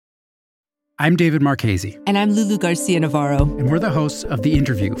I'm David Marchese. And I'm Lulu Garcia-Navarro. And we're the hosts of The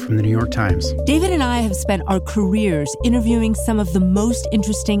Interview from the New York Times. David and I have spent our careers interviewing some of the most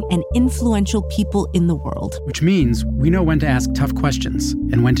interesting and influential people in the world. Which means we know when to ask tough questions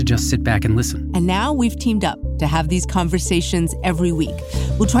and when to just sit back and listen. And now we've teamed up to have these conversations every week.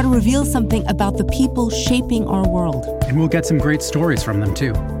 We'll try to reveal something about the people shaping our world. And we'll get some great stories from them,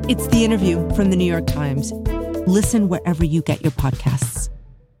 too. It's The Interview from the New York Times. Listen wherever you get your podcasts.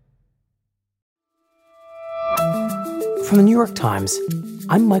 From the New York Times,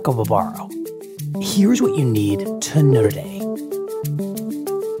 I'm Michael Barbaro. Here's what you need to know today.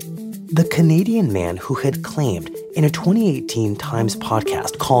 The Canadian man who had claimed in a 2018 Times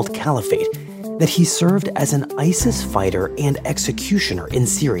podcast called Caliphate that he served as an ISIS fighter and executioner in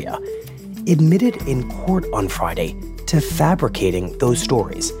Syria admitted in court on Friday to fabricating those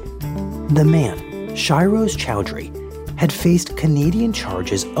stories. The man, Shairoz Chaudhry, had faced Canadian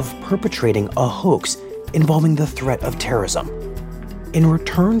charges of perpetrating a hoax involving the threat of terrorism. In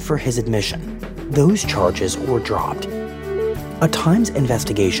return for his admission, those charges were dropped. A Times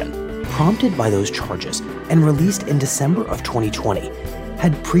investigation, prompted by those charges and released in December of 2020,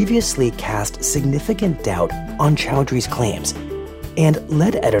 had previously cast significant doubt on Chaudhry's claims and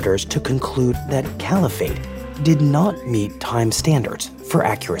led editors to conclude that Caliphate did not meet Times standards for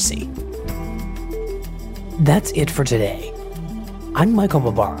accuracy. That's it for today. I'm Michael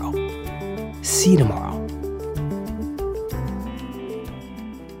Barbaro. See you tomorrow.